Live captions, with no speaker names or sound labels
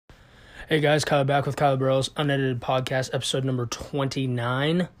Hey guys, Kyle back with Kyle Burrows, unedited podcast, episode number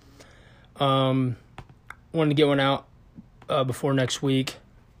 29. Wanted to get one out before next week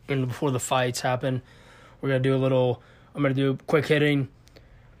and before the fights happen. I'm going to do quick hitting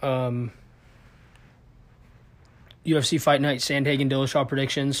UFC Fight Night, Sandhagen, Dillashaw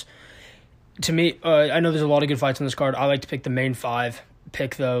predictions. To me, I know there's a lot of good fights on this card. I like to pick the main five,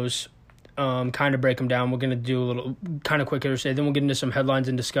 pick those, kind of break them down. We're going to do a little kind of quick hitter today. Then we'll get into some headlines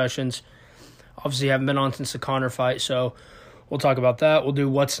and discussions. Obviously, haven't been on since the Conor fight, so we'll talk about that. We'll do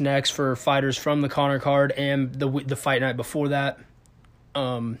what's next for fighters from the Conor card and the fight night before that,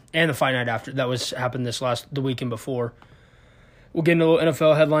 and the fight night after. That happened the weekend before. We'll get into a little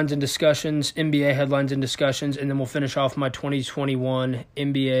NFL headlines and discussions, NBA headlines and discussions, and then we'll finish off my 2021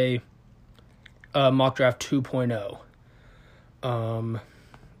 NBA mock draft 2.0.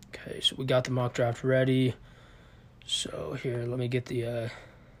 Okay, so we got the mock draft ready. So here, let me get the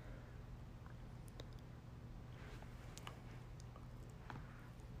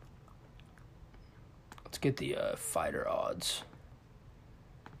get the fighter odds.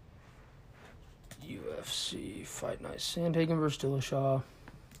 UFC Fight Night, Sandhagen versus Dillashaw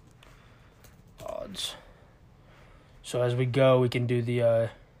odds. So as we go, we can do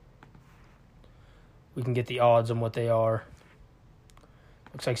we can get the odds on what they are.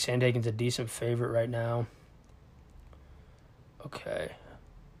 Looks like Sandhagen's a decent favorite right now. Okay.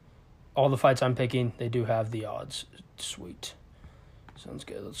 All the fights I'm picking, they do have the odds. Sweet. Sounds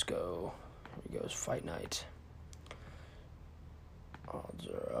good. Let's go. Here goes Fight Night. Odds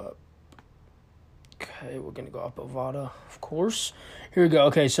are up. Okay, we're going to go up Bovada, of course. Here we go.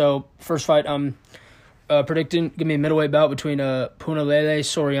 Okay, so first fight, I'm predicting going to be a middleweight bout between Punahele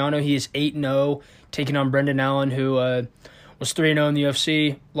Soriano. He is 8-0, taking on Brendan Allen, who was 3-0 in the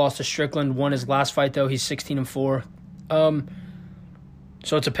UFC, lost to Strickland, won his last fight, though. He's 16-4.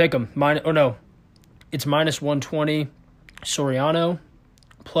 So it's a pick 'em. It's minus 120 Soriano,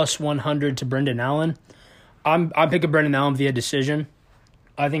 plus 100 to Brendan Allen. I'm picking Brendan Allen via decision.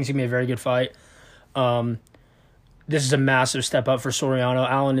 I think it's going to be a very good fight. This is a massive step up for Soriano.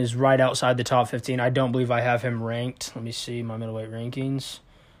 Allen is right outside the top 15. I don't believe I have him ranked. Let me see my middleweight rankings.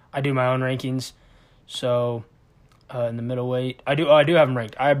 I do my own rankings. So in the middleweight, I do have him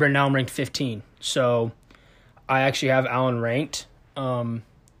ranked. I have Brendan Allen ranked 15. So I actually have Allen ranked.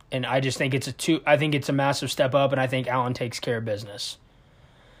 And I just think it's a massive step up, and I think Allen takes care of business.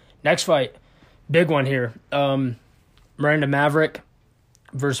 Next fight, big one here. Miranda Maverick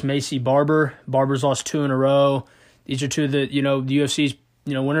versus Macy Barber. Barber's lost 2 in a row. These are two that, the UFC's,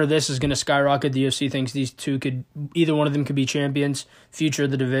 winner of this is going to skyrocket. The UFC thinks these two either one of them could be champions, future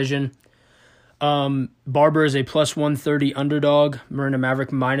of the division. Barber is a plus 130 underdog. Miranda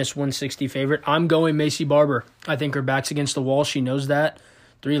Maverick minus 160 favorite. I'm going Macy Barber. I think her back's against the wall. She knows that.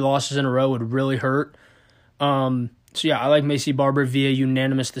 3 losses in a row would really hurt. So, yeah, I like Macy Barber via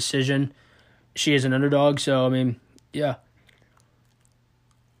unanimous decision. She is an underdog, so, yeah.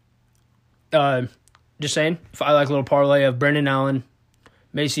 Just saying, if I like a little parlay of Brendan Allen,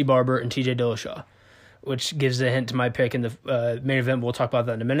 Macy Barber, and TJ Dillashaw, which gives a hint to my pick in the main event. We'll talk about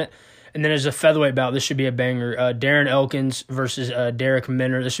that in a minute. And then there's a featherweight bout. This should be a banger. Darren Elkins versus Derek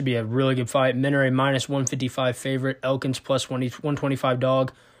Minner. This should be a really good fight. Minner a minus 155 favorite. Elkins plus 125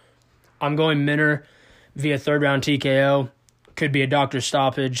 dog. I'm going Minner via third-round TKO. Could be a doctor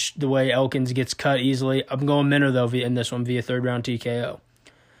stoppage the way Elkins gets cut easily. I'm going Minner, though, in this one via third-round TKO.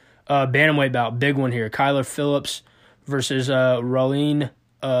 Bantamweight bout. Big one here. Kyler Phillips versus Raulin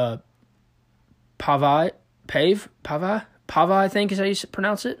Pava, I think is how you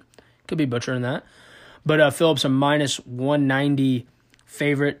pronounce it. Could be butchering that. But Phillips a minus 190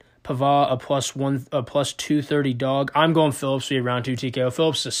 favorite. Pava a plus 230 dog. I'm going Phillips via round 2 TKO.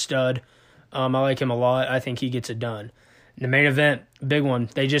 Phillips is a stud. I like him a lot. I think he gets it done. In the main event, big one.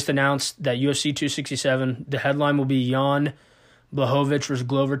 They just announced that UFC 267, the headline will be Jan Blachowicz versus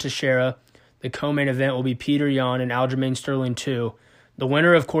Glover Teixeira. The co-main event will be Peter Yan and Aljamain Sterling 2. The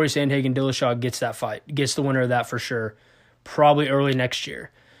winner of Corey Sandhagen Dillashaw gets that fight. Gets the winner of that for sure. Probably early next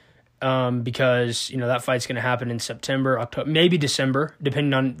year. Because, that fight's going to happen in September, October, maybe December,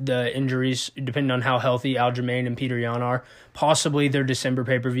 depending on the injuries, depending on how healthy Aljamain and Peter Yan are. Possibly their December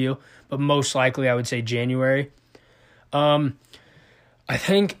pay-per-view, but most likely I would say January. I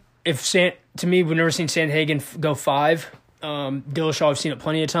think to me, we've never seen Sandhagen go 5. Dillashaw, I've seen it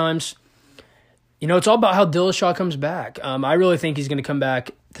plenty of times. It's all about how Dillashaw comes back. I really think he's going to come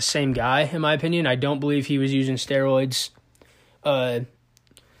back the same guy, in my opinion. I don't believe he was using steroids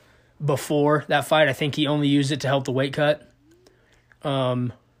before that fight. I think he only used it to help the weight cut.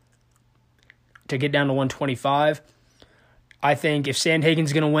 To get down to 125. I think if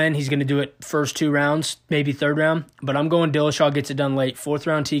Sandhagen's going to win, he's going to do it first 2 rounds, maybe 3rd round. But I'm going Dillashaw gets it done late. 4th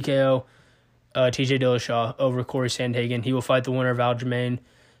round TKO, TJ Dillashaw over Corey Sandhagen. He will fight the winner of Aljamain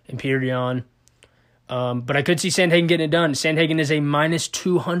and Peter Yan. But I could see Sandhagen getting it done. Sandhagen is a minus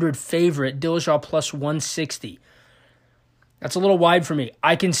 200 favorite. Dillashaw plus 160. That's a little wide for me.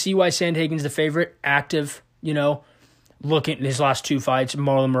 I can see why Sandhagen's the favorite. Active, looking at his last 2 fights.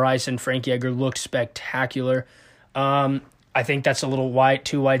 Marlon Moraes and Frankie Edgar looked spectacular. I think that's a little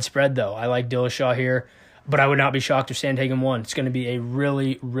too widespread, though. I like Dillashaw here, but I would not be shocked if Sandhagen won. It's going to be a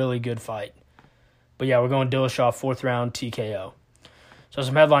really, really good fight. But yeah, we're going Dillashaw 4th round TKO. So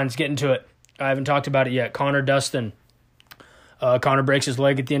some headlines, getting to it. I haven't talked about it yet. Conor Dustin. Conor breaks his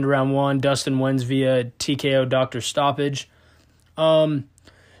leg at the end of round 1. Dustin wins via TKO doctor stoppage. So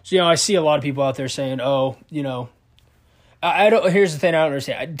I see a lot of people out there saying, I don't. Here's the thing I don't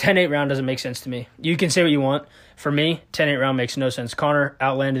understand. 10-8 round doesn't make sense to me. You can say what you want. For me, 10-8 round makes no sense. Conor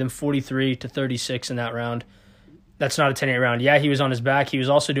outlanded him 43-36 in that round. That's not a 10-8 round. Yeah, he was on his back. He was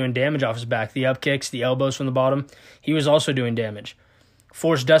also doing damage off his back. The up kicks, the elbows from the bottom. He was also doing damage.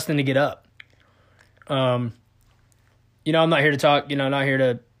 Forced Dustin to get up. I'm not here to talk. Not here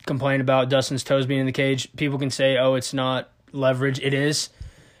to complain about Dustin's toes being in the cage. People can say, oh, it's not leverage. It is.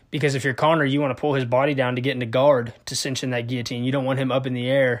 Because if you're Conor, you want to pull his body down to get into guard to cinch in that guillotine. You don't want him up in the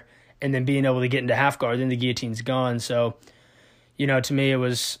air and then being able to get into half guard. Then the guillotine's gone. So, to me it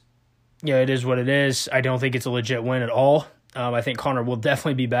was, it is what it is. I don't think it's a legit win at all. I think Conor will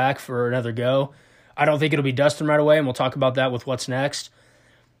definitely be back for another go. I don't think it'll be Dustin right away, and we'll talk about that with what's next.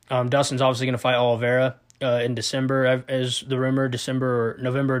 Dustin's obviously going to fight Oliveira in December, as the rumor,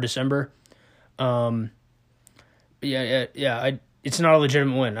 November or December. It's not a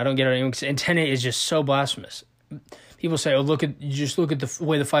legitimate win. I don't get it. And 10-8 is just so blasphemous. People say, look at the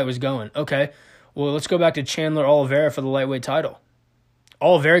way the fight was going. Okay, well, let's go back to Chandler Oliveira for the lightweight title.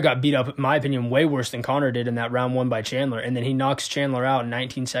 Oliveira got beat up, in my opinion, way worse than Conor did in that round 1 by Chandler, and then he knocks Chandler out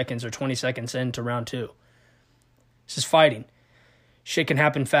 19 seconds or 20 seconds into round 2. This is fighting. Shit can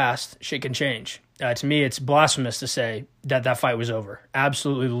happen fast. Shit can change. To me, it's blasphemous to say that fight was over.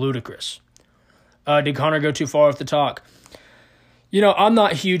 Absolutely ludicrous. Did Conor go too far with the talk? I'm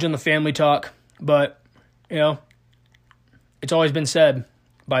not huge on the family talk, but, it's always been said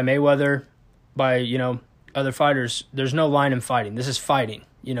by Mayweather, by, other fighters, there's no line in fighting. This is fighting.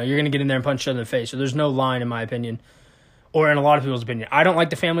 You're going to get in there and punch each other in the face. So there's no line, in my opinion, or in a lot of people's opinion. I don't like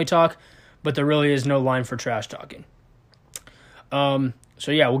the family talk, but there really is no line for trash talking.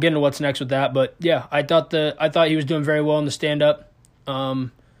 So, yeah, we'll get into what's next with that. But, yeah, I thought he was doing very well in the stand-up. I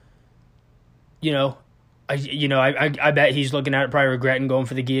bet he's looking at it probably regretting going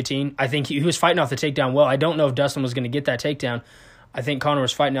for the guillotine. I think he was fighting off the takedown well. I don't know if Dustin was going to get that takedown. I think Conor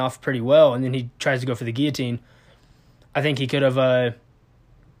was fighting off pretty well, and then he tries to go for the guillotine. I think he could have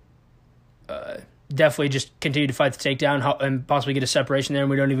definitely just continued to fight the takedown and possibly get a separation there, and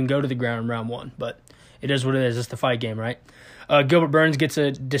we don't even go to the ground in round 1. But it is what it is. It's the fight game, right? Gilbert Burns gets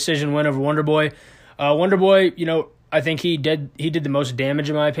a decision win over Wonderboy. Wonderboy, I think he did the most damage,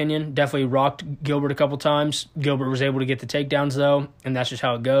 in my opinion. Definitely rocked Gilbert a couple times. Gilbert was able to get the takedowns, though, and that's just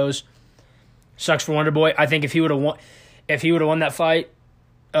how it goes. Sucks for Wonderboy. I think if he would have won that fight,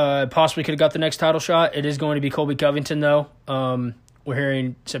 possibly could have got the next title shot. It is going to be Colby Covington, though. We're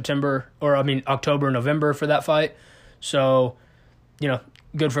hearing October, November for that fight. So,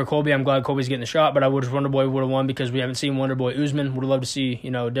 good for Colby. I'm glad Colby's getting the shot, but I wish Wonderboy would have won because we haven't seen Wonderboy Usman. Would have loved to see,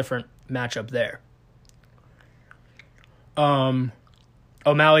 a different matchup there.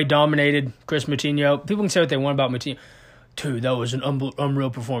 O'Malley dominated Chris Moutinho. People can say what they want about Moutinho. Dude, that was an unreal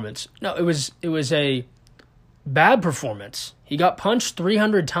performance. No, it was a bad performance. He got punched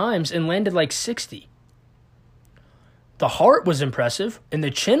 300 times and landed like 60. The heart was impressive and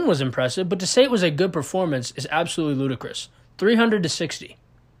the chin was impressive, but to say it was a good performance is absolutely ludicrous. 300 to 60.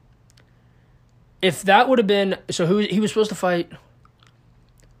 If that would have been... So he was supposed to fight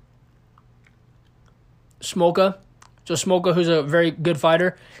Smolka. So Smolka, who's a very good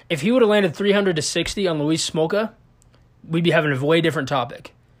fighter, if he would have landed 300 to 60 on Luis Smolka, we'd be having a way different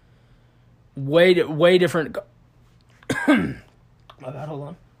topic. Way different. My bad, hold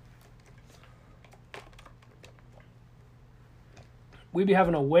on. We'd be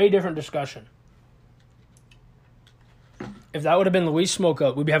having a way different discussion. If that would have been Luis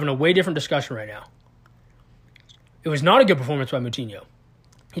Smolka, we'd be having a way different discussion right now. It was not a good performance by Moutinho.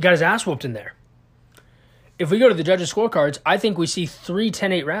 He got his ass whooped in there. If we go to the judges' scorecards, I think we see 3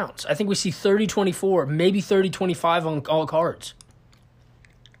 10-8 rounds. I think we see 30-24, maybe 30-25 on all cards.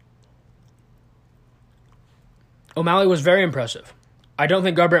 O'Malley was very impressive. I don't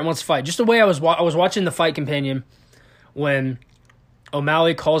think Garbrandt wants to fight. Just the way I was watching the fight companion when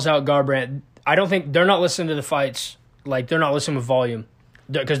O'Malley calls out Garbrandt. I don't think they're not listening to the fights. Like, they're not listening with volume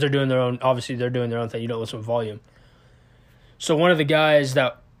because they're doing their own. Obviously, they're doing their own thing. You don't listen with volume. So one of the guys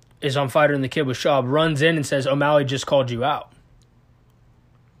that is on Fighter and the Kid with Schaub runs in and says, O'Malley just called you out.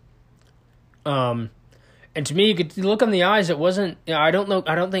 And to me, you could look on the eyes. It wasn't. I don't know.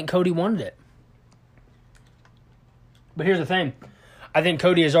 I don't think Cody wanted it. But here's the thing. I think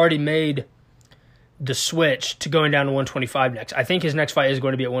Cody has already made the switch to going down to 125 next. I think his next fight is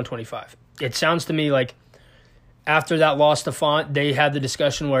going to be at 125. It sounds to me like after that loss to Font, they had the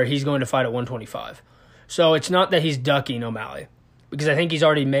discussion where he's going to fight at 125. So it's not that he's ducking O'Malley, because I think he's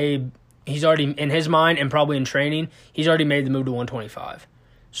already in his mind and probably in training, he's already made the move to 125.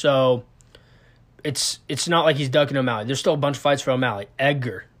 So it's not like he's ducking O'Malley. There's still a bunch of fights for O'Malley.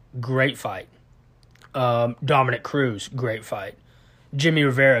 Edgar, great fight. Dominic Cruz, great fight. Jimmy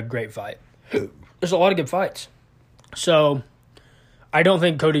Rivera, great fight. There's a lot of good fights. So I don't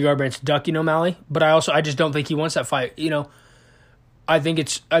think Cody Garbrandt's ducking O'Malley, but I just don't think he wants that fight. You know, I think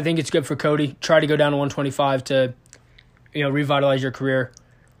it's good for Cody. Try to go down to 125 to, revitalize your career.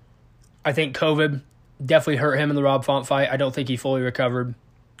 I think COVID definitely hurt him in the Rob Font fight. I don't think he fully recovered.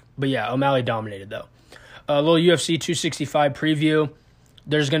 But yeah, O'Malley dominated though. A little UFC 265 preview.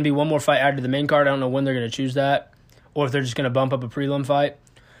 There's going to be one more fight added to the main card. I don't know when they're going to choose that, or if they're just going to bump up a prelim fight.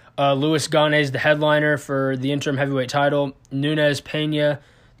 Luis Gane is the headliner for the interim heavyweight title. Nunes Pena,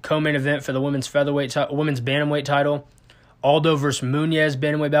 co-main event for the women's bantamweight title. Aldo versus Munez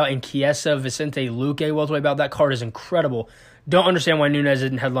bantamweight bout, and Chiesa Vicente Luque welterweight bout. That card is incredible. Don't understand why Nunes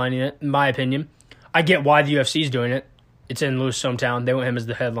isn't headlining it, in my opinion. I get why the UFC is doing it. It's in Luis' hometown. They want him as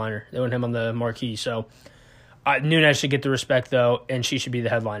the headliner. They want him on the marquee. So Nunes should get the respect, though, and she should be the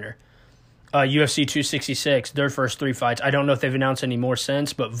headliner. UFC 266, their first 3 fights. I don't know if they've announced any more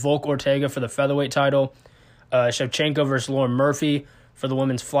since, but Volk Ortega for the featherweight title, Shevchenko versus Lauren Murphy for the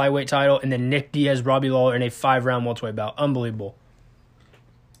women's flyweight title, and then Nick Diaz, Robbie Lawler in a 5-round welterweight bout. Unbelievable.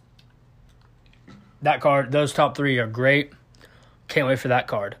 That card, those top 3 are great. Can't wait for that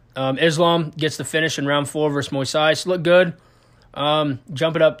card. Islam gets the finish in round 4 versus Moises. Look good.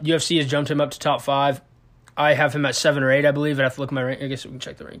 Jump it up. UFC has jumped him up to top 5. I have him at 7 or 8, I believe. I have to look at my rank. I guess we can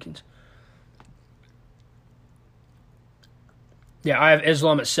check the rankings. Yeah, I have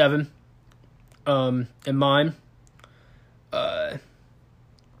Islam at 7 in mine.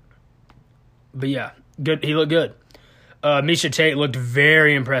 But yeah, good. He looked good. Miesha Tate looked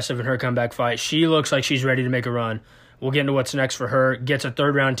very impressive in her comeback fight. She looks like she's ready to make a run. We'll get into what's next for her. Gets a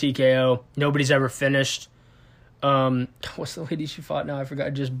 3rd-round TKO. Nobody's ever finished. What's the lady she fought now? I forgot.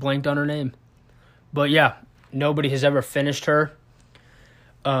 I just blanked on her name. But yeah, nobody has ever finished her.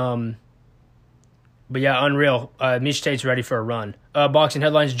 But yeah, unreal. Miesha Tate's ready for a run. Boxing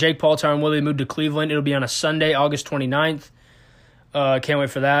headlines, Jake Paul, Tyron Woodley moved to Cleveland. It'll be on a Sunday, August 29th. Can't wait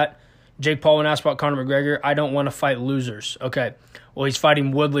for that. Jake Paul, when asked about Conor McGregor, I don't want to fight losers. Okay. Well, he's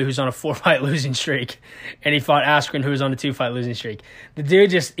fighting Woodley, who's on a 4-fight losing streak. And he fought Askren, who's on a 2-fight losing streak. The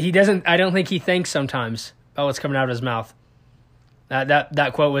dude I don't think he thinks sometimes about what's coming out of his mouth.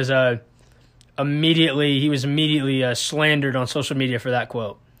 That quote was he was immediately slandered on social media for that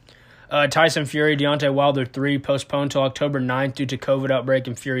quote. Tyson Fury, Deontay Wilder 3 postponed till October 9th due to COVID outbreak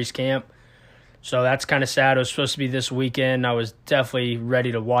in Fury's camp. So that's kind of sad. It was supposed to be this weekend. I was definitely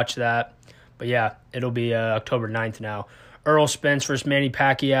ready to watch that. But yeah, it'll be October 9th now. Earl Spence versus Manny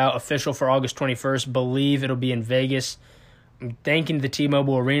Pacquiao, official for August 21st. Believe it'll be in Vegas. I'm thanking the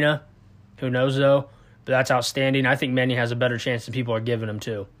T-Mobile Arena. Who knows, though? But that's outstanding. I think Manny has a better chance than people are giving him,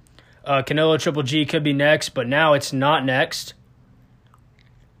 too. Canelo Triple G could be next, but now it's not next.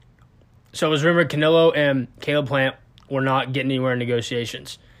 So it was rumored Canelo and Caleb Plant were not getting anywhere in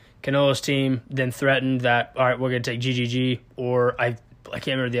negotiations. Canelo's team then threatened that, all right, we're going to take GGG, or I can't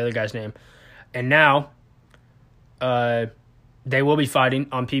remember the other guy's name. And now they will be fighting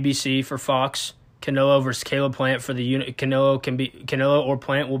on PBC for Fox. Canelo versus Caleb Plant for the Canelo or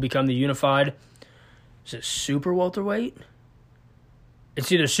Plant will become the unified. Is it super welterweight?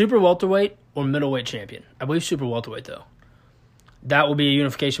 It's either super welterweight or middleweight champion. I believe super welterweight though. That will be a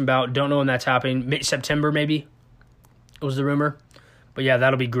unification bout. Don't know when that's happening. September maybe was the rumor. But yeah,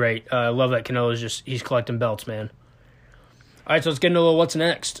 that'll be great. I love that Canelo's he's collecting belts, man. All right, so let's get into a little what's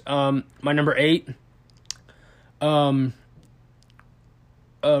next. My number 8,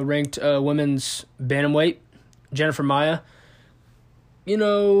 ranked women's bantamweight, Jennifer Maia. She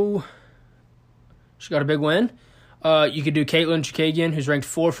got a big win. You could do Caitlin Chookagian, who's ranked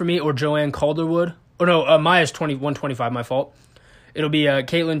 4 for me, or Joanne Calderwood. Or no, Maia's 125, my fault. It'll be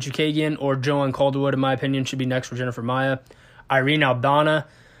Caitlin Chookagian or Joanne Calderwood, in my opinion, should be next for Jennifer Maia. Irene Aldana.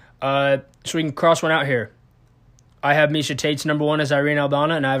 So we can cross one out here. I have Miesha Tate's number one as Irene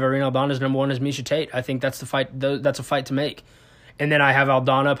Aldana, and I have Irene Aldana's number one as Miesha Tate. I think that's the fight. That's a fight to make. And then I have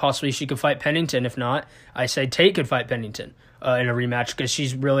Aldana. Possibly she could fight Pennington. If not, I say Tate could fight Pennington in a rematch because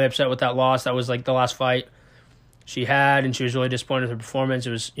she's really upset with that loss. That was like the last fight she had, and she was really disappointed with her performance.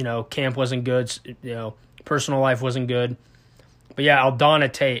 It was, camp wasn't good. Personal life wasn't good. But yeah,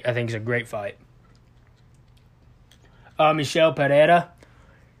 Aldana Tate, I think, is a great fight. Michelle Pereira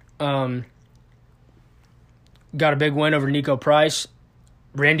got a big win over Nico Price.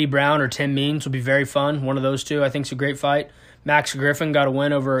 Randy Brown or Tim Means will be very fun. One of those two, I think, is a great fight. Max Griffin got a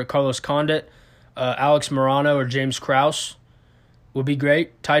win over Carlos Condit. Alex Morano or James Krause would be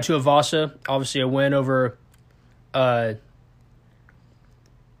great. Tai Tuivasa, obviously a win over Greg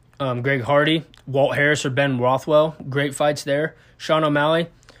Hardy. Walt Harris or Ben Rothwell, great fights there. Sean O'Malley,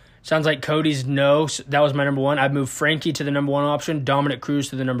 sounds like Cody's no. That was my number one. I'd move Frankie to the number one option, Dominic Cruz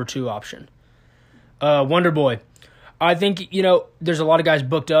to the number two option. Wonder Boy, I think, there's a lot of guys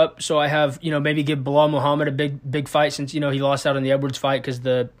booked up, so I have, maybe give Bilal Muhammad a big fight since, he lost out on the Edwards fight because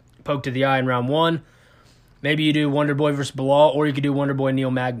the poke to the eye in round one. Maybe you do Wonder Boy versus Bilal, or you could do Wonder Boy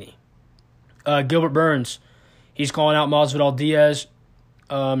Neil Magny. Gilbert Burns, he's calling out Masvidal Diaz.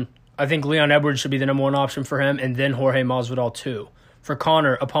 I think Leon Edwards should be the number one option for him, and then Jorge Masvidal too. For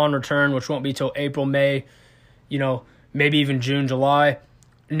Conor, upon return, which won't be till April, May, maybe even June, July,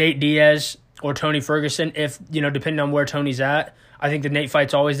 Nate Diaz or Tony Ferguson, if, depending on where Tony's at. I think the Nate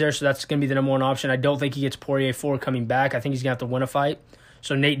fight's always there, so that's going to be the number one option. I don't think he gets Poirier 4 coming back. I think he's going to have to win a fight.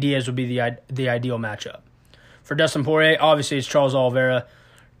 So Nate Diaz would be the ideal matchup. For Dustin Poirier, obviously it's Charles Oliveira.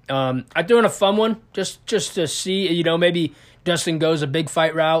 I threw in a fun one just to see, maybe Dustin goes a big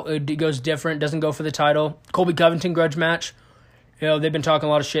fight route, it goes different, doesn't go for the title. Colby Covington grudge match. They've been talking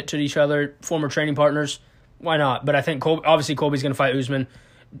a lot of shit to each other, former training partners. Why not? But I think Colby's going to fight Usman.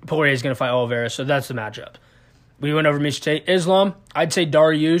 Poirier's going to fight Oliveira, so that's the matchup. We went over Miesha Tate. Islam, I'd say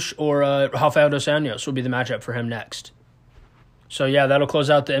Dariush or Rafael dos Anjos will be the matchup for him next. So, yeah, that'll close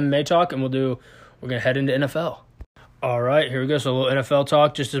out the MMA talk, and we're going to head into NFL. All right, here we go. So a little NFL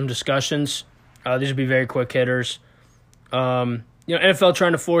talk, just some discussions. These will be very quick hitters. NFL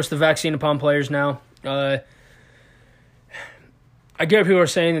trying to force the vaccine upon players now. I get people are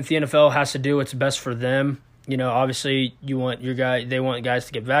saying that the NFL has to do what's best for them. Obviously they want guys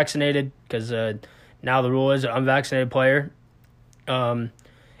to get vaccinated because now the rule is an unvaccinated player.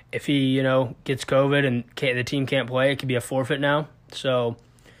 If he, gets COVID and the team can't play, it could be a forfeit now. So,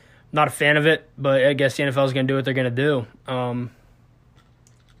 not a fan of it, but I guess the NFL is going to do what they're going to do. I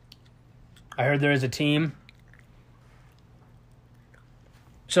heard there is a team.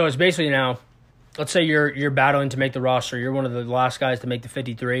 So it's basically now, let's say you're battling to make the roster. You're one of the last guys to make the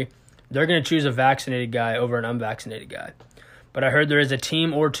 53. They're going to choose a vaccinated guy over an unvaccinated guy. But I heard there is a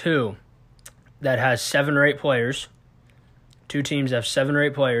team or two that has 7 or 8 players. 2 teams have 7 or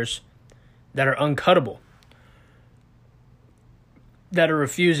 8 players that are uncuttable, that are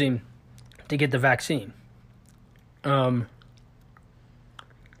refusing to get the vaccine. Some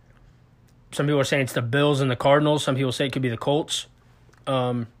people are saying it's the Bills and the Cardinals. Some people say it could be the Colts.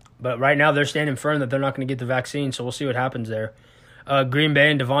 But right now they're standing firm that they're not going to get the vaccine, so we'll see what happens there. Green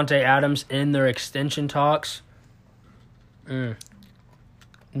Bay and Devontae Adams in their extension talks.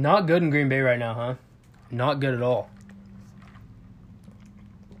 Not good in Green Bay right now, huh? Not good at all.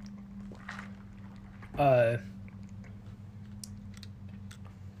 Could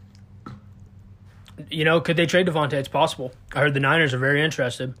they trade Devontae? It's possible. I heard the Niners are very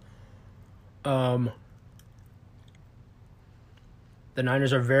interested. The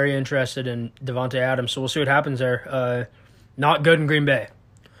Niners are very interested in Devontae Adams, so we'll see what happens there. Not good in Green Bay.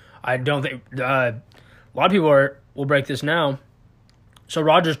 I don't think a lot of people will break this now. So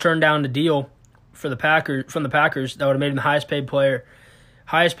Rodgers turned down the deal from the Packers that would have made him the highest paid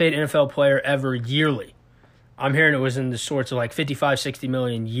NFL player ever yearly. I'm hearing it was in the sorts of like 55, 60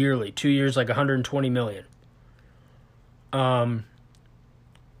 million yearly. 2 years, like 120 million. Now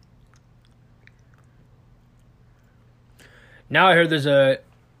I heard there's the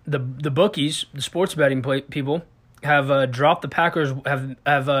bookies, the sports betting people have dropped the Packers,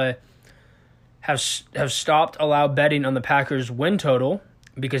 have stopped allowed betting on the Packers win total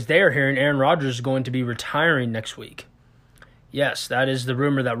because they are hearing Aaron Rodgers is going to be retiring next week. Yes, that is the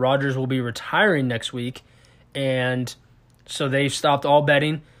rumor that Rodgers will be retiring next week, and so they've stopped all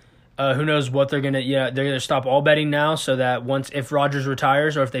betting. Who knows what they're gonna? They're gonna stop all betting now, so that if Rodgers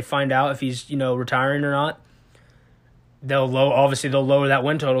retires or if they find out if he's retiring or not, they'll lower that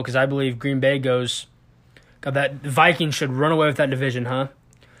win total because I believe Green Bay goes. God, that Vikings should run away with that division, huh?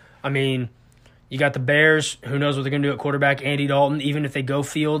 I mean, You got the Bears. Who knows what they're going to do at quarterback? Andy Dalton. Even if they go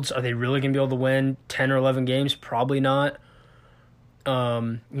Fields, are they really going to be able to win 10 or 11 games? Probably not.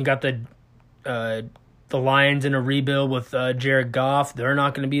 You got the Lions in a rebuild with Jared Goff. They're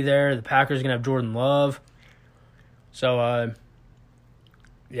not going to be there. The Packers are going to have Jordan Love. So,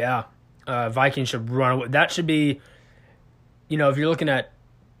 Vikings should run away. That should be, if you're looking at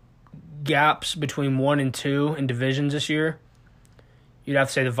gaps between 1 and 2 in divisions this year, you'd have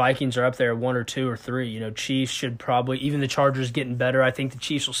to say the Vikings are up there at 1 or 2 or 3. Chiefs should probably, even the Chargers getting better. I think the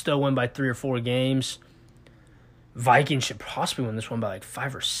Chiefs will still win by 3 or 4 games. Vikings should possibly win this one by like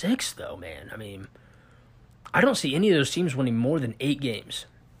 5 or 6, though, man. I mean, I don't see any of those teams winning more than 8 games.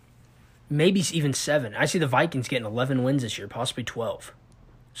 Maybe even 7. I see the Vikings getting 11 wins this year, possibly 12.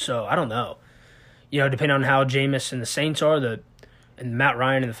 So, I don't know. Depending on how Jameis and the Saints are, and Matt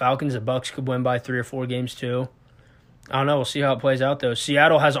Ryan and the Falcons, the Bucs could win by 3 or 4 games too. I don't know. We'll see how it plays out, though.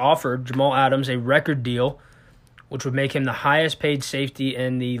 Seattle has offered Jamal Adams a record deal, which would make him the highest paid safety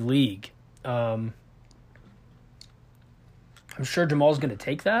in the league. I'm sure Jamal's going to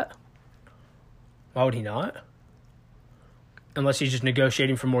take that. Why would he not? Unless he's just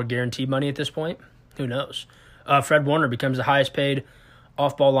negotiating for more guaranteed money at this point. Who knows? Fred Warner becomes the highest paid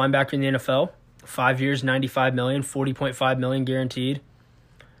off-ball linebacker in the NFL. 5 years, $95 million, $40.5 million guaranteed.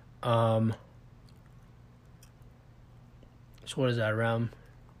 So what is that, around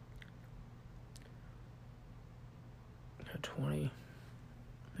 20?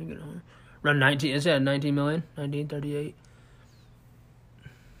 Around 19, is that 19 million? 1938?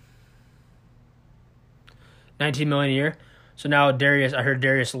 19 million a year. So now I heard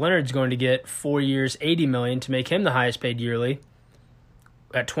Darius Leonard's going to get 4 years, $80 million to make him the highest paid yearly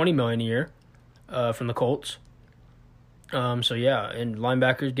at $20 million a year from the Colts. And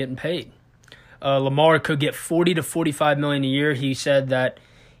linebackers getting paid. Lamar could get $40 to $45 million a year. He said that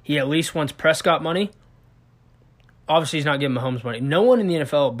he at least wants Prescott money. Obviously, he's not giving Mahomes money. No one in the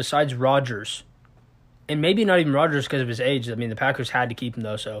NFL besides Rodgers, and maybe not even Rodgers because of his age. I mean, the Packers had to keep him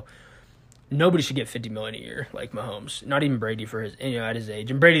though, so nobody should get $50 million a year like Mahomes. Not even Brady for his at his age,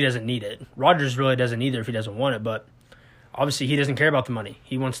 and Brady doesn't need it. Rodgers really doesn't either if he doesn't want it, but obviously he doesn't care about the money.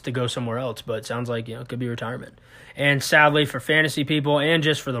 He wants to go somewhere else, but it sounds like it could be retirement. And sadly for fantasy people and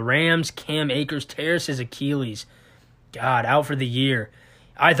just for the Rams, Cam Akers tears his Achilles. God, out for the year.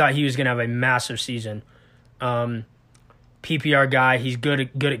 I thought he was going to have a massive season. PPR guy, he's good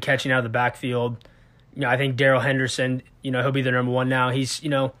at catching out of the backfield. I think Darrell Henderson, he'll be the number 1 now.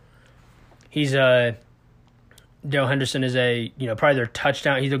 Darrell Henderson is probably their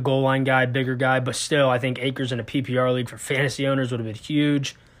touchdown. He's a goal line guy, bigger guy, but still, I think Akers in a PPR league for fantasy owners would have been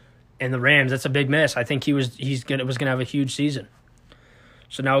huge. And the Rams, that's a big miss. I think he was going to have a huge season.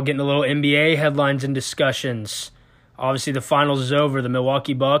 So now we're getting a little NBA headlines and discussions. Obviously, the finals is over. The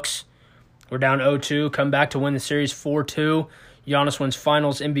Milwaukee Bucks were down 0-2, come back to win the series 4-2. Giannis wins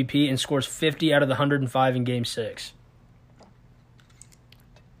Finals MVP and scores 50 out of the 105 in Game 6.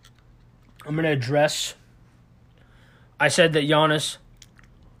 I'm going to address. I said that Giannis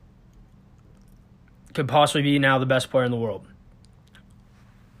could possibly be now the best player in the world.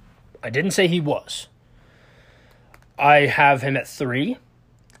 I didn't say he was. I have him at 3.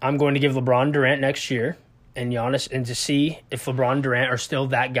 I'm going to give LeBron Durant next year and Giannis, and to see if LeBron and Durant are still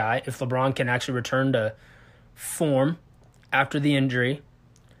that guy, if LeBron can actually return to form after the injury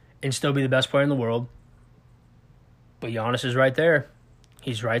and still be the best player in the world. But Giannis is right there.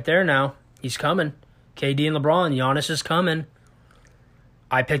 He's right there now. He's coming. KD and LeBron, Giannis is coming.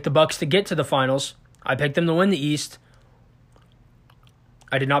 I picked the Bucks to get to the finals. I picked them to win the East.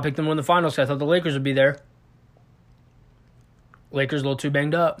 I did not pick them to win the finals because I thought the Lakers would be there. Lakers a little too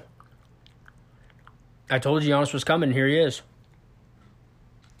banged up. I told you Giannis was coming. Here he is.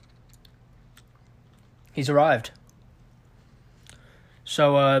 He's arrived.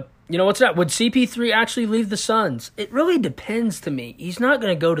 So, what's that? Would CP3 actually leave the Suns? It really depends to me. He's not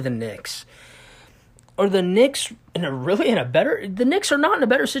going to go to the Knicks. Or the Knicks the Knicks are not in a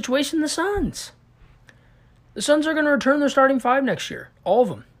better situation than the Suns. The Suns are going to return their starting 5 next year. All of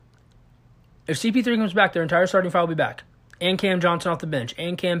them. If CP3 comes back, their entire starting 5 will be back. And Cam Johnson off the bench.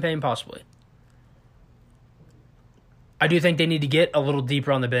 And Cam Payne possibly. I do think they need to get a little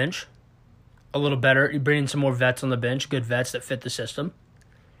deeper on the bench. A little better. Bring in some more vets on the bench. Good vets that fit the system.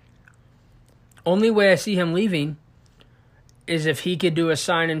 Only way I see him leaving is if he could do a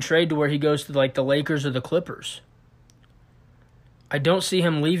sign and trade to where he goes to like the Lakers or the Clippers. I don't see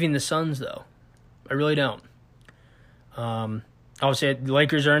him leaving the Suns though. I really don't. Obviously, the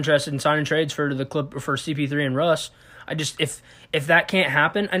Lakers are interested in signing trades for CP3 and Russ. If that can't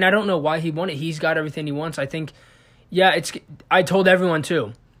happen, and I don't know why he won it. He's got everything he wants. I think, I told everyone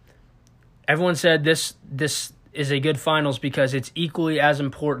too. everyone said this is a good finals because it's equally as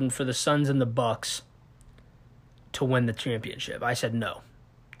important for the Suns and the Bucks to win the championship. I said no.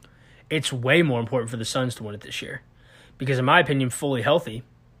 It's way more important for the Suns to win it this year because, in my opinion, fully healthy,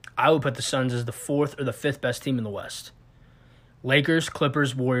 I would put the Suns as the 4th or the 5th best team in the West. Lakers,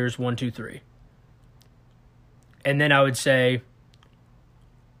 Clippers, Warriors, 1, 2, 3. And then I would say,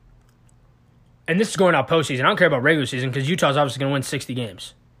 and this is going out postseason. I don't care about regular season because Utah's obviously going to win 60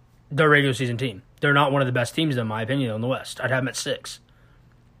 games. They're a regular season team. They're not one of the best teams, in my opinion, in the West. I'd have them at 6.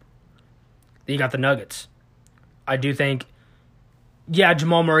 Then you got the Nuggets. I do think, yeah,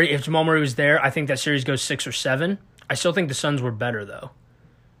 Jamal Murray, if Jamal Murray was there, I think that series goes 6 or 7. I still think the Suns were better, though.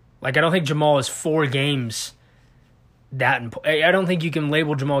 Like, I don't think Jamal is 4 games I don't think you can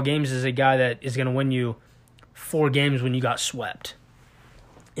label Jamal Games as a guy that is going to win you 4 games when you got swept,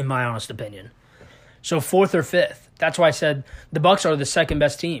 in my honest opinion. So 4th or 5th. That's why I said the Bucks are the 2nd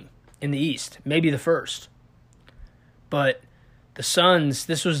best team in the East, maybe the 1st. But the Suns,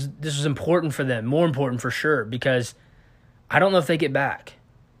 this was important for them, more important for sure, because I don't know if they get back.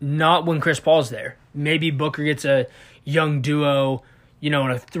 Not when Chris Paul's there. Maybe Booker gets a young duo, in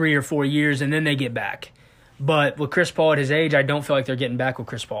a 3 or 4 years, and then they get back. But with Chris Paul at his age, I don't feel like they're getting back with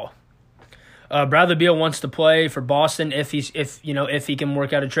Chris Paul. Bradley Beal wants to play for Boston if he can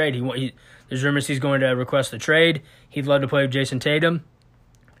work out a trade. There's rumors he's going to request a trade. He'd love to play with Jason Tatum.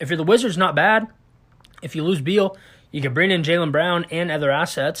 If you're the Wizards, not bad. If you lose Beal, you can bring in Jaylen Brown and other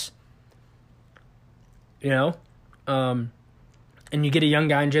assets. And you get a young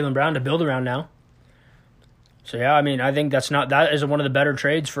guy in Jaylen Brown to build around now. So yeah, I think that is one of the better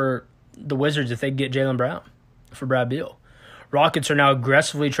trades for the Wizards if they get Jaylen Brown for Brad Beal. Rockets are now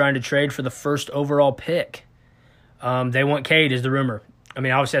aggressively trying to trade for the 1st overall pick. They want Cade, is the rumor.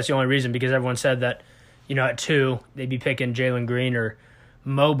 Obviously that's the only reason because everyone said that, at 2, they'd be picking Jalen Green or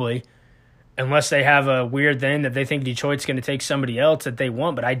Mobley unless they have a weird thing that they think Detroit's going to take somebody else that they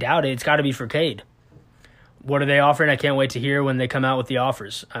want, but I doubt it. It's got to be for Cade. What are they offering? I can't wait to hear when they come out with the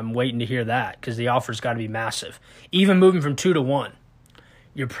offers. I'm waiting to hear that because the offer's got to be massive. Even moving from 2 to 1.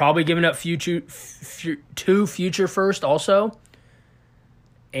 You're probably giving up 2 future first also.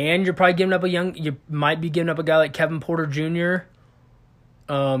 And you're probably giving up you might be giving up a guy like Kevin Porter Jr.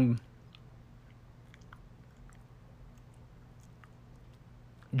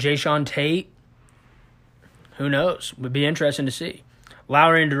 Jayshawn Tate. Who knows? Would be interesting to see.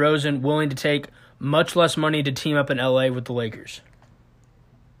 Lowry and DeRozan willing to take much less money to team up in LA with the Lakers.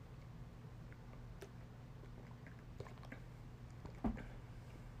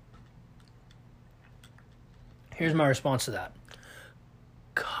 Here's my response to that.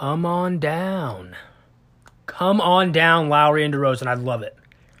 Come on down. Come on down, Lowry and DeRozan. I'd love it.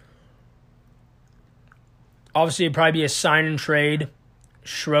 Obviously, it'd probably be a sign and trade.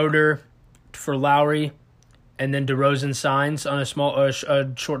 Schroeder for Lowry, and then DeRozan signs on a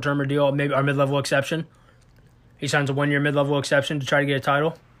short-term deal, maybe our mid-level exception. He signs a 1-year mid-level exception to try to get a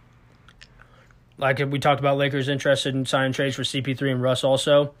title. Like we talked about, Lakers interested in signing trades for CP3 and Russ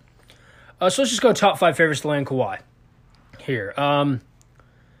also. So let's just go top 5 favorites to land Kawhi here.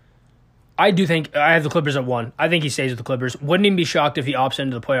 I do think I have the Clippers at 1. I think he stays with the Clippers. Wouldn't even be shocked if he opts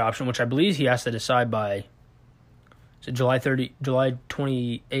into the player option, which I believe he has to decide by July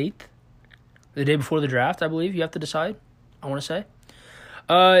 28th? The day before the draft, I believe you have to decide, I want to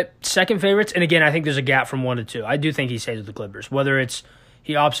say. Second favorites, and again, I think there's a gap from 1 to 2. I do think he stays with the Clippers. Whether it's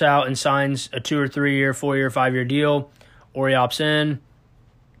he opts out and signs a 2 or 3 year, 4 year, 5 year deal, or he opts in,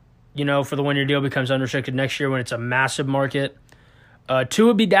 for the 1 year deal, becomes unrestricted next year when it's a massive market. 2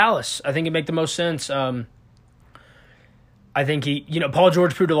 would be Dallas. I think it'd make the most sense. I think Paul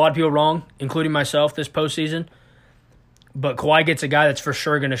George proved a lot of people wrong, including myself this postseason. But Kawhi gets a guy that's for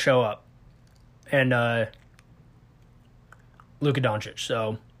sure going to show up. And Luka Doncic.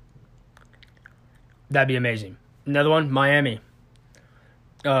 So that'd be amazing. Another one, Miami.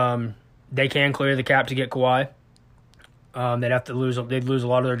 They can clear the cap to get Kawhi. They'd lose a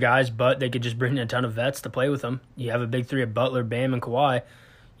lot of their guys, but they could just bring in a ton of vets to play with them. You have a big 3 of Butler, Bam, and Kawhi.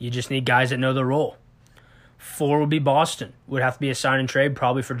 You just need guys that know their role. 4 would be Boston. Would have to be a sign and trade,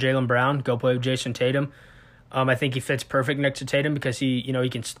 probably for Jaylen Brown. Go play with Jason Tatum. I think he fits perfect next to Tatum because he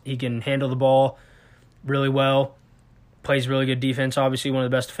can handle the ball really well, plays really good defense. Obviously, one of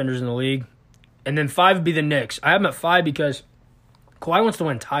the best defenders in the league. And then 5 would be the Knicks. I have him at 5 because Kawhi wants to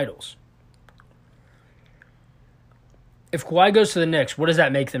win titles. If Kawhi goes to the Knicks, what does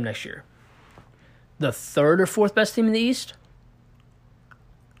that make them next year? The 3rd or 4th best team in the East?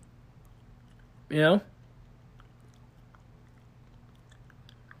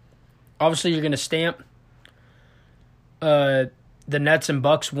 Obviously, you're going to stamp the the Nets and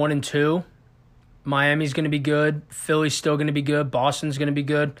Bucks 1 and 2. Miami's going to be good. Philly's still going to be good. Boston's going to be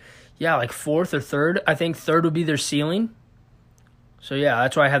good. Yeah, like 4th or 3rd. I think 3rd would be their ceiling. So, yeah,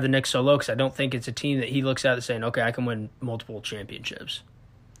 that's why I have the Knicks so low, because I don't think it's a team that he looks at and saying, okay, I can win multiple championships.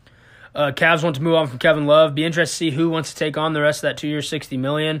 Cavs want to move on from Kevin Love. Be interested to see who wants to take on the rest of that 2 years, $60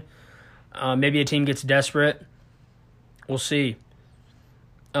 million. Maybe a team gets desperate. We'll see.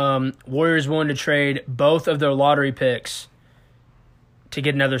 Warriors willing to trade both of their lottery picks to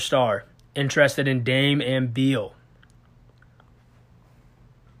get another star. Interested in Dame and Beal.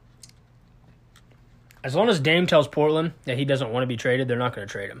 As long as Dame tells Portland that he doesn't want to be traded, they're not going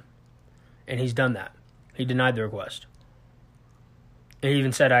to trade him. And he's done that. He denied the request. And he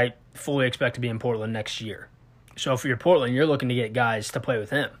even said, I fully expect to be in Portland next year. So if you're Portland, you're looking to get guys to play with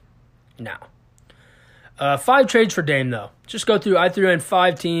him now. 5 trades for Dame, though. Just go through. I threw in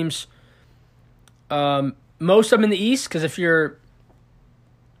 5 teams. Most of them in the East, because if you're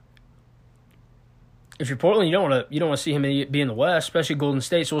Portland, you don't want to see him be in the West, especially Golden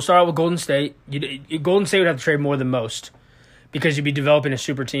State. So we'll start out with Golden State. Golden State would have to trade more than most because you'd be developing a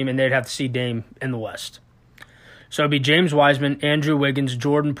super team, and they'd have to see Dame in the West. So it'd be James Wiseman, Andrew Wiggins,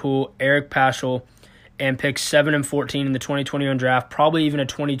 Jordan Poole, Eric Paschall, and picks 7 and 14 in the 2021 draft, probably even a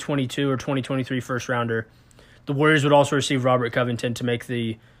 2022 or 2023 first-rounder. The Warriors would also receive Robert Covington to make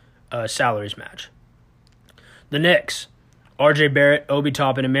the salaries match. The Knicks, R.J. Barrett, Obi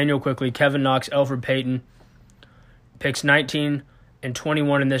Toppin, Emmanuel Quickley, Kevin Knox, Elfrid Payton, picks 19 and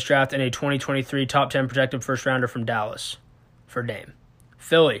 21 in this draft, and a 2023 top 10 protected first-rounder from Dallas for Dame.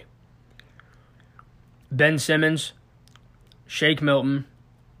 Philly, Ben Simmons, Shake Milton,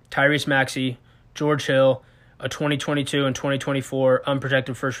 Tyrese Maxey, George Hill, a 2022 and 2024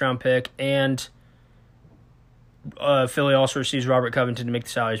 unprotected first-round pick, and Philly also receives Robert Covington to make the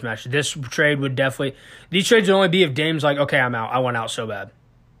salaries match. This trade would definitely – these trades would only be if Dame's like, okay, I'm out. I want out so bad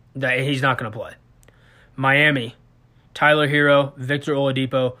that he's not going to play. Miami, Tyler Hero, Victor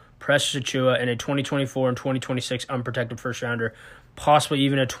Oladipo, Precious Achiuwa, and a 2024 and 2026 unprotected first-rounder, possibly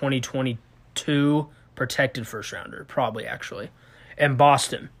even a 2022 protected first-rounder, probably actually. And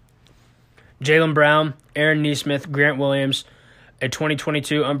Boston, Jaylen Brown, Aaron Nesmith, Grant Williams, a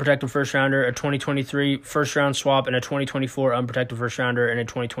 2022 unprotected first-rounder, a 2023 first-round swap, and a 2024 unprotected first-rounder, and a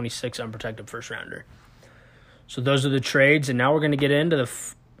 2026 unprotected first-rounder. So those are the trades, and now we're going to get into the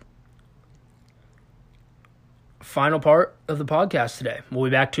final part of the podcast today. We'll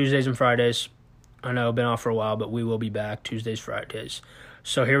be back Tuesdays and Fridays. I know I've been off for a while, but we will be back Tuesdays, Fridays.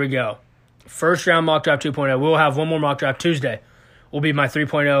 So here we go. First-round mock draft 2.0. We'll have one more mock draft Tuesday. Will be my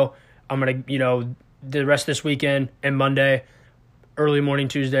 3.0. I'm going to, the rest of this weekend and Monday, early morning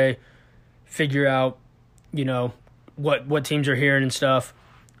Tuesday, figure out, what teams are hearing and stuff,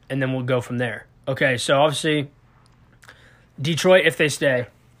 and then we'll go from there. Okay, so obviously, Detroit, if they stay,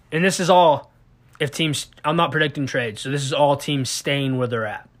 and this is all if teams, I'm not predicting trades, so this is all teams staying where they're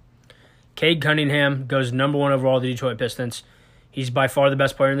at. Cade Cunningham goes number 1 overall to the Detroit Pistons. He's by far the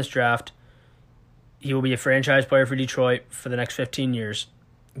best player in this draft. He will be a franchise player for Detroit for the next 15 years.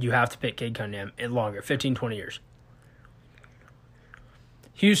 You have to pick Cade Cunningham and longer, 15, 20 years.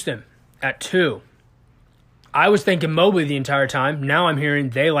 Houston at 2. I was thinking Mobley the entire time. Now I'm hearing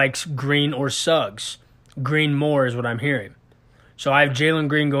they like Green or Suggs. Green more is what I'm hearing. So I have Jalen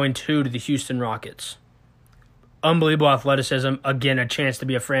Green going 2 to the Houston Rockets. Unbelievable athleticism. Again, a chance to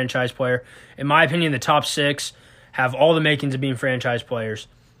be a franchise player. In my opinion, the top 6 have all the makings of being franchise players.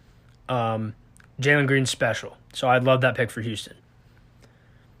 Jalen Green's special. So I'd love that pick for Houston.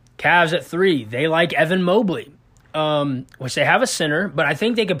 Cavs at 3. They like Evan Mobley. Which they have a center, but I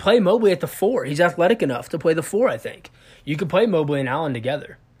think they could play Mobley at the 4. He's athletic enough to play the 4, I think. You could play Mobley and Allen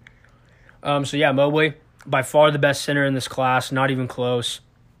together. Mobley, by far the best center in this class, not even close.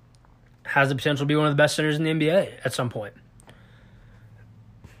 Has the potential to be one of the best centers in the NBA at some point.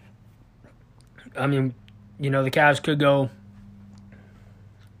 The Cavs could go.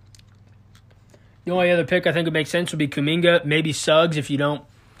 The only other pick I think would make sense would be Kuminga, maybe Suggs if you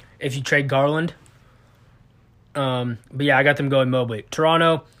trade Garland. I got them going Mobley.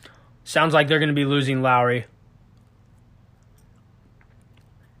 Toronto, sounds like they're going to be losing Lowry.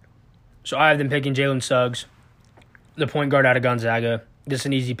 So I have them picking Jalen Suggs, the point guard out of Gonzaga. This is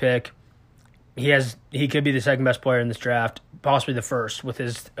an easy pick. He could be the second best player in this draft, possibly the first with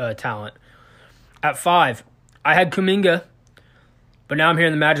his talent. At 5, I had Kuminga, but now I'm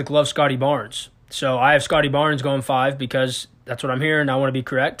hearing the Magic love Scotty Barnes. So I have Scotty Barnes going 5 because that's what I'm hearing. I want to be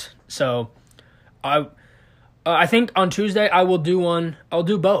correct. So I think on Tuesday I will do one. I'll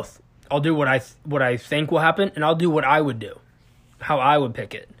do both. I'll do what I think will happen, and I'll do what I would do, how I would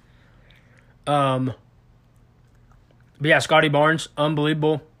pick it. But yeah, Scotty Barnes,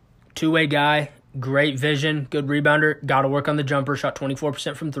 unbelievable. Two-way guy, great vision, good rebounder. Got to work on the jumper, shot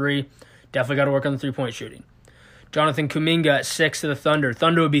 24% from three. Definitely got to work on the three-point shooting. Jonathan Kuminga at 6 to the Thunder.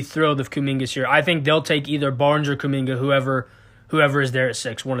 Thunder would be thrilled if Kuminga's here. I think they'll take either Barnes or Kuminga, whoever is there at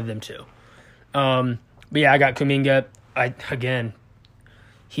 6, one of them two. But yeah, I got Kuminga. Again,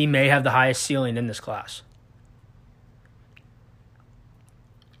 he may have the highest ceiling in this class.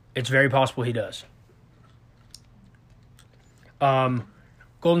 It's very possible he does.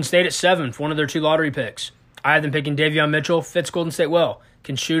 Golden State at 7th, one of their 2 lottery picks. I had them picking Davion Mitchell. Fits Golden State well.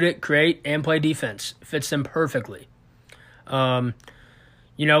 Can shoot it, create, and play defense. Fits them perfectly. Jared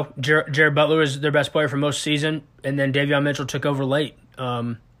Butler was their best player for most season, and then Davion Mitchell took over late.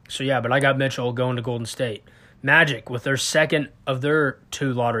 But I got Mitchell going to Golden State. Magic with their second of their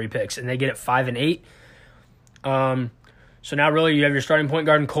 2 lottery picks, and they get it 5 and 8. So now really you have your starting point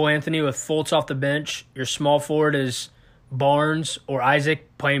guard in Cole Anthony with Fultz off the bench. Your small forward is Barnes or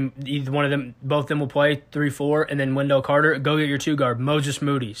Isaac playing either one of them. Both of them will play 3-4, and then Wendell Carter. Go get your 2 guard, Moses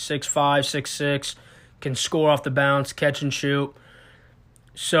Moody, 6'5", 6'6", can score off the bounce, catch and shoot.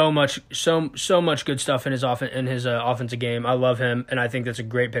 So much good stuff in his offensive game. I love him, and I think that's a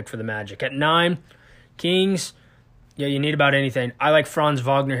great pick for the Magic. At 9, Kings. Yeah, you need about anything. I like Franz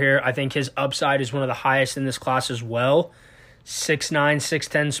Wagner here. I think his upside is one of the highest in this class as well. 6'9",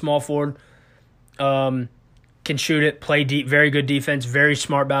 6'10", small forward. Can shoot it, play deep, very good defense, very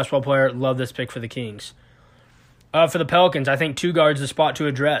smart basketball player. Love this pick for the Kings. For the Pelicans, I think 2 guards the spot to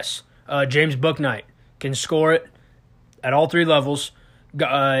address. James Bouknight can score it at all 3 levels.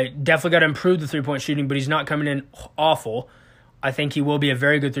 Definitely got to improve the three-point shooting, but he's not coming in awful. I think he will be a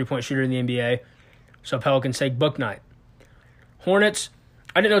very good three-point shooter in the NBA. So Pelicans take Bouknight. Hornets,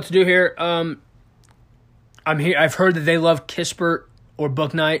 I didn't know what to do here. I've heard that they love Kispert or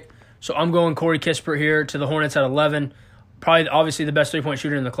Bouknight. So I'm going Corey Kispert here to the Hornets at 11. Probably, obviously, the best three-point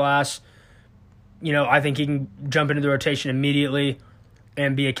shooter in the class. I think he can jump into the rotation immediately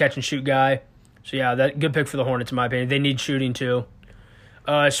and be a catch-and-shoot guy. So, yeah, that good pick for the Hornets, in my opinion. They need shooting, too.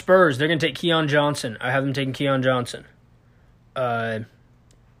 Spurs, they're going to take Keon Johnson. I have them taking Keon Johnson.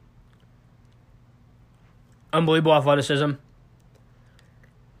 Unbelievable athleticism.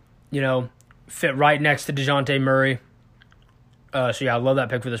 Fit right next to DeJounte Murray. I love that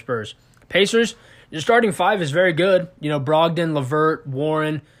pick for the Spurs. Pacers, your starting 5 is very good. Brogdon, LeVert,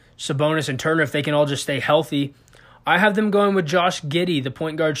 Warren, Sabonis, and Turner, if they can all just stay healthy. I have them going with Josh Giddey, the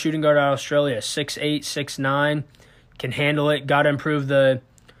point guard, shooting guard out of Australia. 6'8", 6'9", can handle it. Got to improve the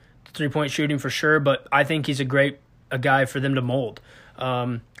three-point shooting for sure, but I think he's a guy for them to mold.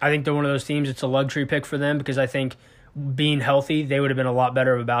 I think they're one of those teams, it's a luxury pick for them because I think being healthy, they would have been a lot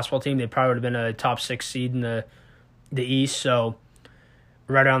better of a basketball team. They probably would have been a top 6 seed in the East, so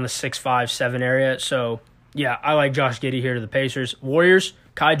right around the 6'5", 7 area. So, yeah, I like Josh Giddey here to the Pacers. Warriors,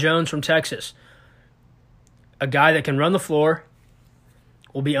 Kai Jones from Texas. A guy that can run the floor,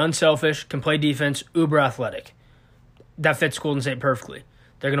 will be unselfish, can play defense, uber athletic. That fits Golden State perfectly.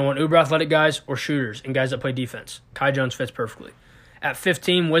 They're going to want uber athletic guys or shooters and guys that play defense. Kai Jones fits perfectly. At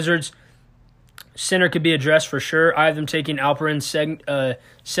 15, Wizards, center could be addressed for sure. I have them taking Alperen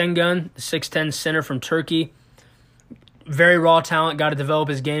Sengun, the 6'10" center from Turkey. Very raw talent, got to develop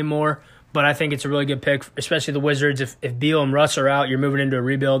his game more, but I think it's a really good pick, especially the Wizards. If Beal and Russ are out, you're moving into a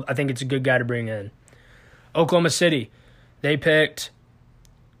rebuild. I think it's a good guy to bring in. Oklahoma City, they picked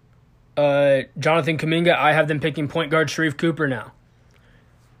Jonathan Kuminga. I have them picking point guard Sharif Cooper now.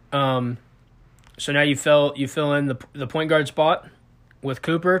 So now you fill in the point guard spot with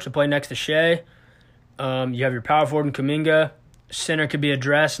Cooper to play next to Shea. You have your power forward in Kuminga. Center could be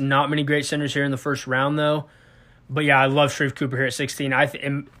addressed. Not many great centers here in the first round, though. But, yeah, I love Sharif Cooper here at 16.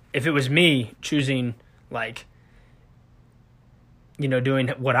 If it was me choosing, doing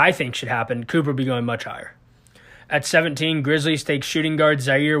what I think should happen, Cooper would be going much higher. At 17, Grizzlies take shooting guard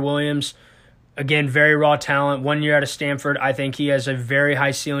Zaire Williams. Again, very raw talent. 1 year out of Stanford. I think he has a very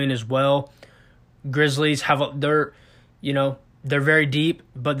high ceiling as well. Grizzlies they're very deep,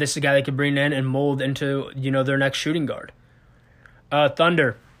 but this is a guy they could bring in and mold into, their next shooting guard.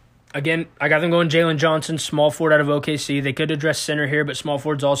 Thunder. Again, I got them going Jalen Johnson, small forward out of OKC. They could address center here, but small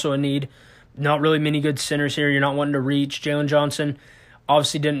forward's also a need. Not really many good centers here. You're not wanting to reach. Jalen Johnson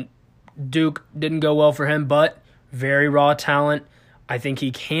obviously didn't go well for him, but very raw talent. I think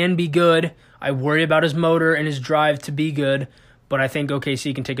he can be good. I worry about his motor and his drive to be good, but I think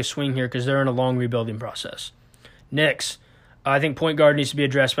OKC can take a swing here because they're in a long rebuilding process. Knicks. I think point guard needs to be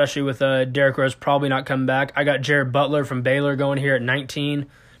addressed, especially with Derrick Rose probably not coming back. I got Jared Butler from Baylor going here at 19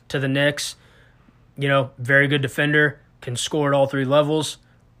 to the Knicks. Very good defender, can score at all 3 levels.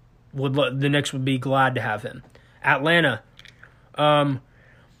 The Knicks would be glad to have him. Atlanta.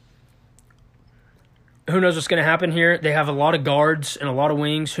 Who knows what's going to happen here? They have a lot of guards and a lot of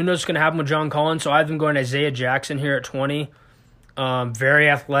wings. Who knows what's going to happen with John Collins? So I have them going Isaiah Jackson here at 20. Very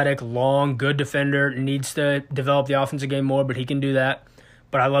athletic, long, good defender. Needs to develop the offensive game more, but he can do that.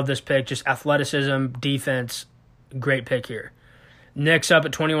 But I love this pick. Just athleticism, defense, great pick here. Next up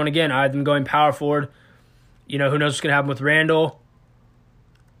at 21 again, I have them going power forward. Who knows what's going to happen with Randall.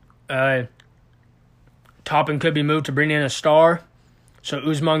 Toppin could be moved to bring in a star. So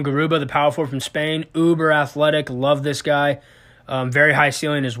Usman Garuba, the power forward from Spain, uber athletic. Love this guy. Very high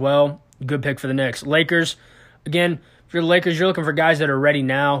ceiling as well. Good pick for the Knicks. Lakers, again, if you're the Lakers, you're looking for guys that are ready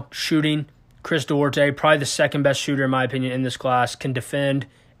now, shooting. Chris Duarte, probably the second best shooter in my opinion in this class, can defend,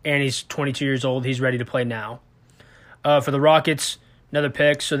 and he's 22 years old. He's ready to play now. For the Rockets, another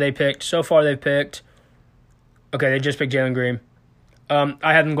pick. So they've picked, they just picked Jalen Green.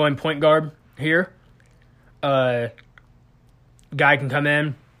 I have them going point guard here. Guy can come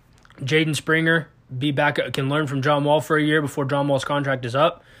in. Jaden Springer, be back, can learn from John Wall for a year before John Wall's contract is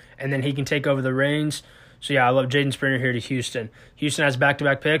up, and then he can take over the reins. So, yeah, I love Jaden Springer here to Houston. Houston has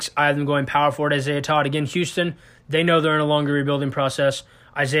back-to-back picks. I have them going power forward, Isaiah Todd. Again, Houston, they know they're in a longer rebuilding process.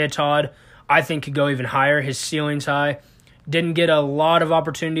 Isaiah Todd, I think, could go even higher. His ceiling's high. Didn't get a lot of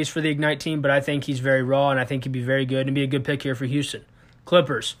opportunities for the Ignite team, but I think he's very raw, and I think he'd be very good and be a good pick here for Houston.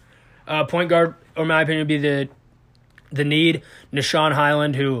 Clippers. Point guard, in my opinion, would be the need. Nishan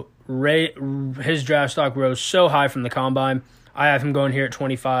Highland, who his draft stock rose so high from the combine. I have him going here at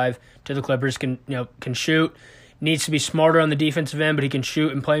 25 to the Clippers. Can shoot. Needs to be smarter on the defensive end, but he can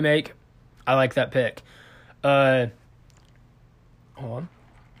shoot and play make. I like that pick. Hold on.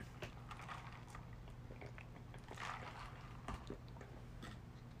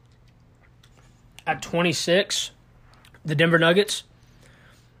 At 26, the Denver Nuggets.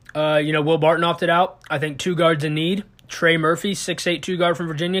 Will Barton opted out. I think two guards in need. Trey Murphy, 6'8", two guard from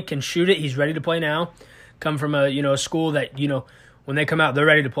Virginia, can shoot it. He's ready to play now. Come from a school that, when they come out, they're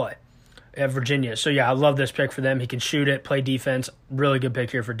ready to play at Virginia. So, yeah, I love this pick for them. He can shoot it, play defense. Really good pick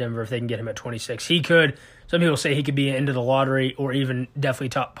here for Denver if they can get him at 26. He could, some people say he could be into the lottery or even definitely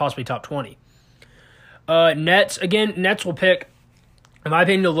possibly top 20. Nets, again, Nets will pick, in my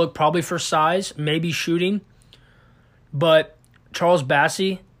opinion, to look probably for size, maybe shooting. But Charles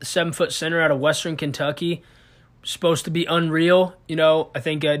Bassey, the 7-foot center out of Western Kentucky, supposed to be unreal. I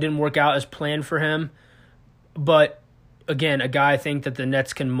think it didn't work out as planned for him. But, again, a guy I think that the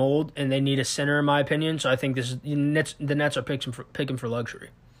Nets can mold, and they need a center, in my opinion. So I think the Nets are picking for luxury.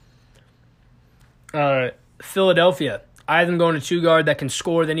 Philadelphia. I have them going to two guard that can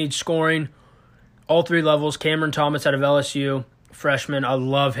score. They need scoring. All three levels. Cameron Thomas out of LSU, freshman. I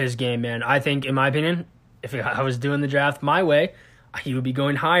love his game, man. I think, in my opinion, if I was doing the draft my way, he would be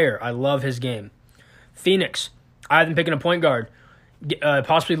going higher. I love his game. Phoenix. I have them picking a point guard.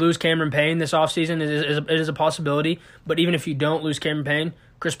 Possibly lose Cameron Payne this offseason. It is a possibility. But even if you don't lose Cameron Payne,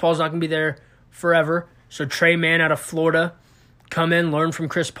 Chris Paul's not going to be there forever. So Trey Mann out of Florida, come in, learn from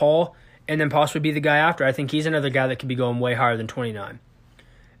Chris Paul, and then possibly be the guy after. I think he's another guy that could be going way higher than 29.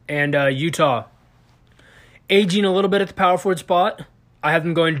 And Utah, aging a little bit at the power forward spot. I have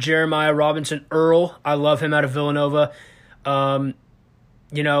them going Jeremiah Robinson Earl. I love him out of Villanova.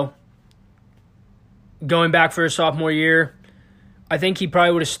 Going back for his sophomore year, I think he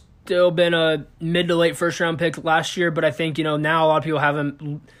probably would have still been a mid to late first-round pick last year, but I think, now a lot of people have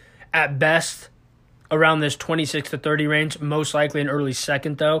him at best around this 26 to 30 range, most likely an early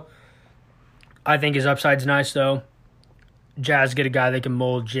second, though. I think his upside's nice, though. Jazz get a guy they can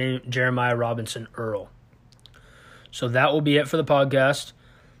mold, Jeremiah Robinson Earl. So that will be it for the podcast.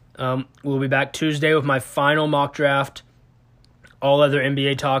 We'll be back Tuesday with my final mock draft, all other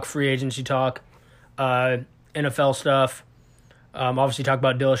NBA talk, free agency talk, NFL stuff. Obviously talk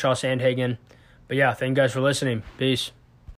about Dillashaw Sandhagen. But yeah, thank you guys for listening. Peace.